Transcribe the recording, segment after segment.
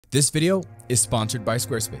This video is sponsored by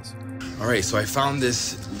Squarespace. All right, so I found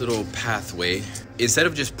this little pathway. Instead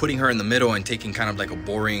of just putting her in the middle and taking kind of like a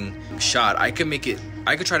boring shot, I could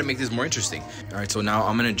try to make this more interesting. All right, so now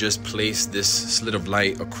I'm gonna just place this slit of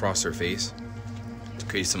light across her face to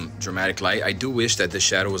create some dramatic light. I do wish that the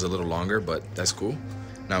shadow was a little longer, but that's cool.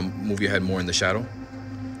 Now move your head more in the shadow,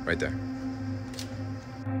 right there.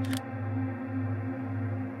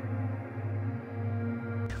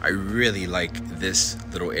 I really like this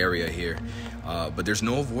little area here, but there's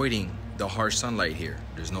no avoiding the harsh sunlight here.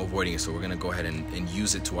 There's no avoiding it, so we're gonna go ahead and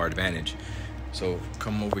use it to our advantage. So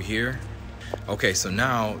come over here. Okay, so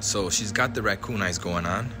now, she's got the raccoon eyes going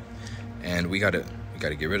on, and we gotta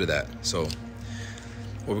get rid of that. So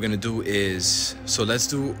what we're gonna do is, let's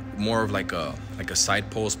do more of like a side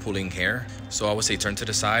pose pulling hair. So I would say turn to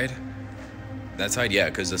the side. That side, yeah,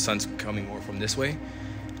 because the sun's coming more from this way.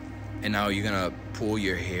 And now you're gonna pull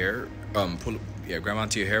your hair, grab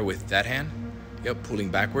onto your hair with that hand. Yep, pulling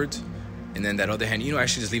backwards. And then that other hand,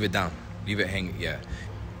 actually just leave it down. Leave it hanging, yeah.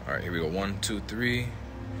 All right, here we go, 1, 2, 3.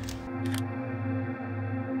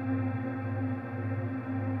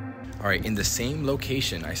 All right, in the same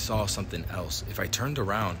location, I saw something else. If I turned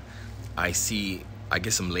around, I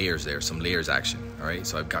get some layers there, some layers action, all right?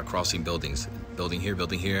 So I've got crossing buildings, building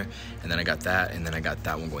here, and then I got that, and then I got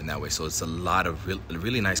that one going that way. So it's a lot of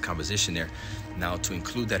really nice composition there. Now to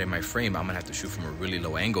include that in my frame, I'm gonna have to shoot from a really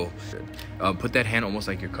low angle. Put that hand almost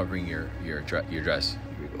like you're covering your dress. Here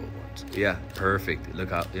we go. Yeah, perfect.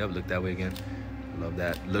 Look out. Yep, look that way again. Love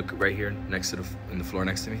that. Look right here next to in the floor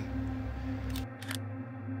next to me.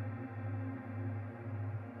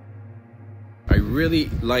 I really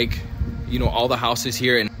like, all the houses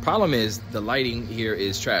here, and problem is the lighting here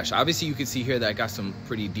is trash. Obviously you can see here that I got some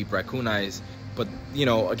pretty deep raccoon eyes, but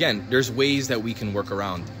again, there's ways that we can work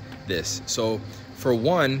around this. So for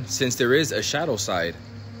one, since there is a shadow side,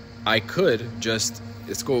 I could just,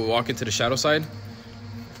 let's go walk into the shadow side.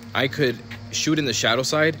 I could shoot in the shadow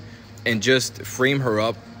side and just frame her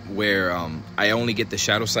up where I only get the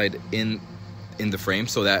shadow side in the frame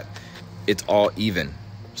so that it's all even.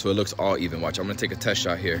 So it looks all even. Watch, I'm gonna take a test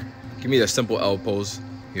shot here. Give me the simple L pose.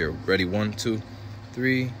 Here, ready, 1, 2,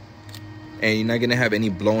 3. And you're not gonna have any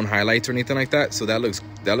blown highlights or anything like that. So that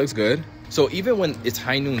looks good. So even when it's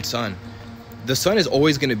high noon sun, the sun is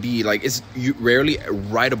always gonna be like, rarely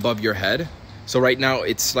right above your head. So right now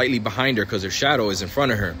it's slightly behind her because her shadow is in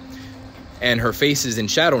front of her. And her face is in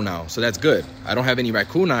shadow now, so that's good. I don't have any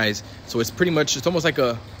raccoon eyes, so it's almost like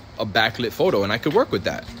a backlit photo, and I could work with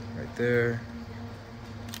that. Right there.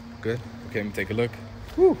 Good. Okay, let me take a look.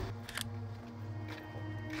 Woo.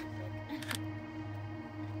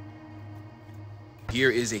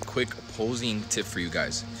 Here is a quick posing tip for you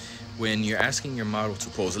guys. When you're asking your model to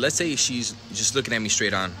pose, let's say she's just looking at me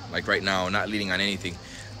straight on, like right now, not leaning on anything.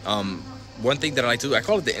 One thing that I like to do, I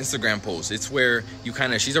call it the Instagram pose. It's where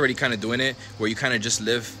she's already kind of doing it, where you kind of just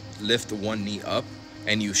lift one knee up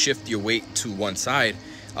and you shift your weight to one side.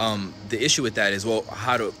 The issue with that is,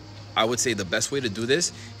 I would say the best way to do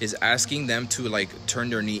this is asking them to like turn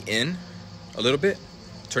their knee in a little bit.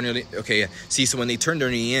 Turn your knee, okay, yeah. See, so when they turn their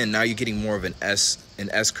knee in, now you're getting more of an S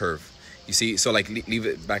curve. You see, so like leave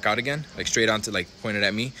it back out again, like straight onto, like pointed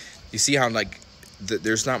at me. You see how like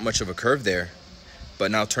there's not much of a curve there,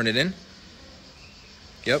 but now turn it in.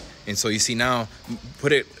 Yep, and so you see now,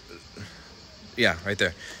 put it, yeah, right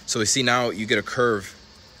there. So you see now you get a curve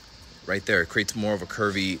right there. It creates more of a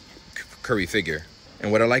curvy figure.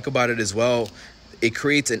 And what I like about it as well, it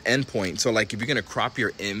creates an endpoint. So like if you're gonna crop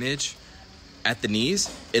your image at the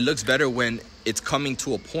knees, it looks better when it's coming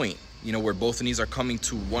to a point, where both the knees are coming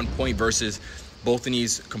to one point versus both the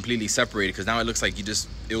knees completely separated, because now it looks like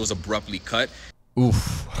it was abruptly cut.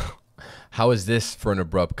 Oof, how is this for an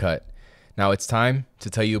abrupt cut? Now it's time to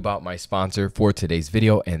tell you about my sponsor for today's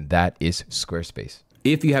video, and that is Squarespace.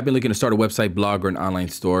 If you have been looking to start a website, blog, or an online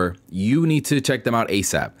store, you need to check them out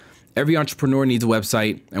ASAP. Every entrepreneur needs a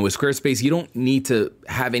website, and with Squarespace, you don't need to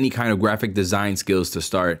have any kind of graphic design skills to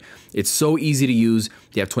start. It's so easy to use.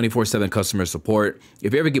 You have 24/7 customer support.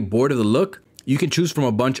 If you ever get bored of the look, you can choose from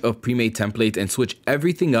a bunch of pre-made templates and switch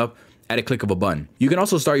everything up at a click of a button. You can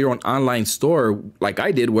also start your own online store like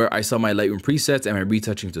I did, where I sell my Lightroom presets and my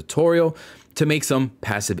retouching tutorial to make some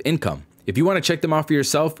passive income. If you want to check them out for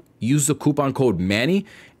yourself, use the coupon code Manny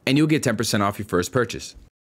and you'll get 10% off your first purchase.